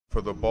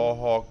For the Ball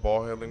Hawk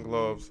ball handling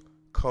gloves,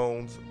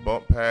 cones,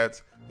 bump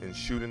pads, and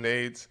shooting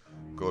aids,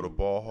 go to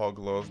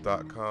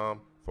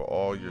ballhawkgloves.com for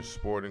all your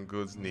sporting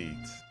goods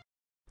needs.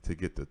 To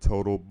get the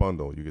total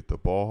bundle, you get the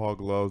Ball Hawk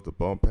gloves, the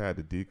bump pad,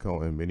 the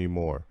decone, and many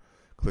more.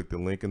 Click the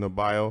link in the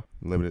bio,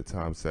 limited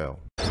time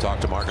sale.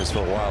 Talked to Marcus for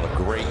a while, a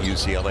great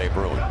UCLA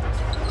Bruin.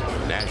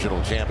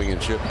 National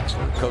championship,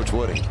 Coach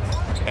Woody.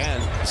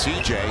 And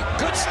CJ,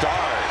 good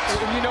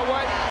start. And you know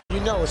what? You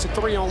know it's a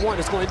 3-on-1.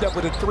 It's going to end up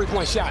with a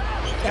three-point shot.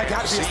 That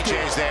got to be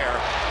CJ's there.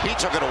 He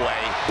took it away.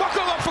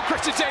 Buckle up for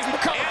Christian James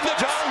McCollum. And the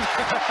dunk.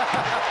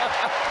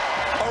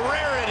 A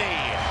rarity.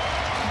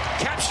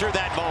 Capture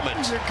that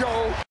moment. There you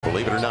go.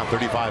 Believe it or not,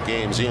 35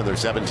 games in, they're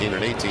 17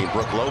 and 18.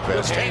 Brooke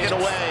Lopez taken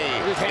away.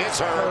 It's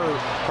Herb.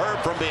 Herb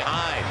from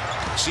behind.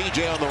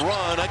 CJ on the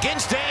run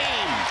against Dame.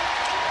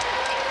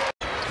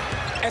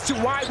 As to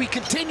why we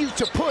continue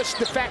to push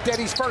the fact that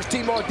he's first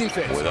team all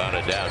defense. Without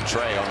a doubt,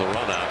 Trey on the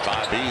run out by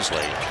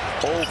Beasley.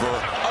 Over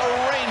a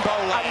rainbow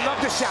layup. I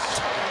love the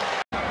shot.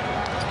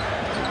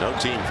 No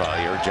team foul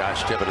here.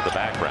 Josh Tippett in the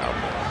background.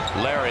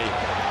 Larry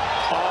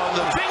on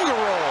the finger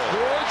roll.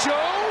 Boy,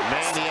 Joe.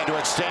 Man, he had to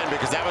extend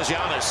because that was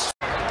Giannis.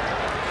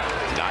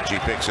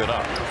 Najee picks it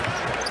up.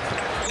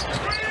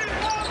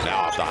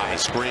 Now off the high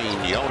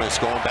screen, Jonas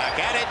going back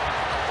at it.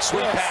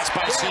 Sweet pass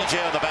by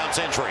CJ on the bounce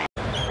entry.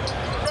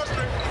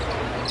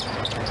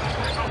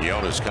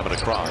 Jonas coming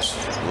across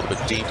a little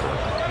bit deeper.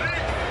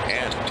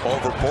 And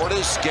over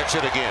Portis, gets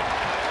it again.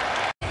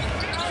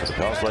 So the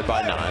Pels led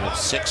by 9.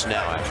 6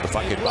 now after the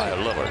bucket by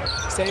Lillard.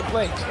 Same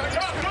play.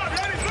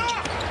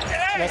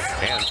 And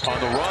on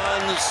the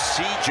run,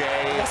 CJ.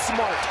 That's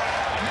smart.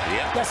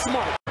 Yeah. That's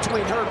smart.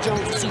 Between Herb Jones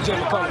and CJ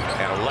McCollum.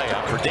 And a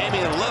layup for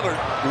Damian Lillard.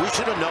 We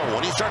should have known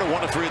when he started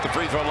 1 of 3 at the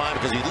free throw line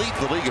because he leads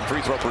the league in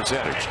free throw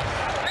percentage.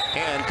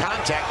 And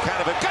contact kind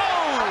of a goes.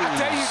 I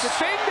tell you, the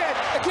thing that,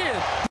 again,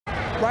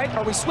 right?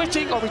 Are we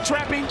switching? Are we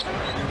trapping?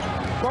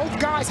 Both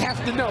guys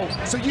have to know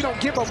so you don't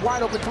give up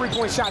wide open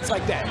three-point shots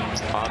like that.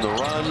 On the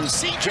run,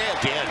 CJ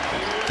again.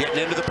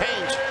 Getting into the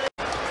paint.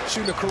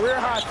 Shooting a career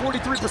high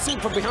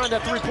 43% from behind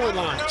that three-point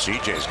line.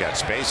 CJ's got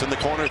space in the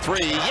corner 3.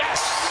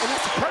 Yes! And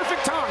that's the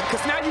perfect time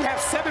because now you have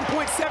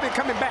 7.7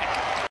 coming back.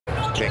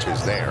 Kick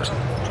is there.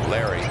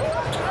 Larry.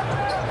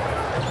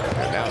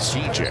 And now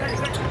CJ.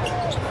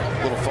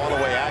 Little fall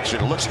away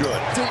action. Looks good.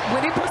 See,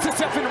 when he puts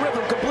himself in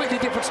rhythm, completely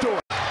different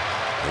story.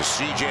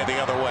 CJ the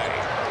other way.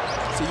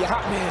 See your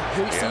hot man.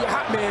 See your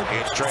hot man.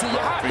 It's Trey See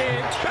your hot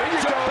man. There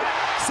you go.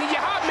 See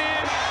your hot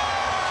man.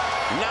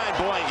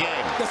 9-point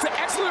game. That's an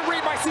excellent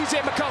read by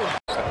CJ McCollum.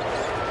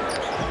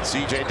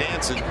 CJ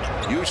dancing.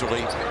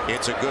 Usually,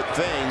 it's a good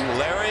thing.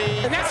 Larry,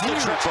 and that's huge.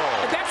 Triple.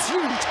 And that's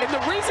huge. And the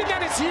reason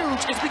that it's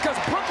huge is because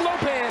Brooke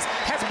Lopez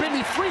has been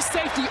the free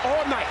safety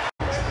all night.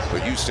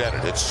 But you said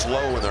it. It's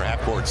slow in their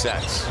half-court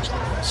sets.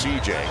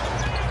 CJ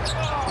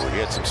will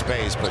get some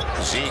space, but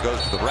Z goes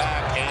to the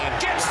rack and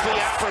gets the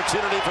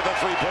opportunity for the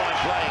three-point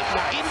play.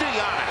 Into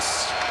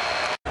Giannis.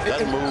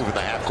 Doesn't move in the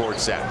half-court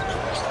set.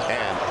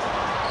 And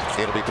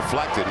it'll be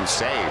deflected and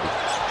saved.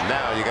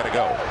 Now you got to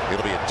go.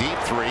 It'll be a deep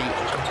 3.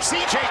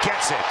 CJ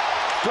gets it.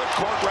 Good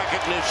court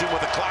recognition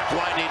with the clock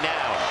winding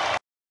down.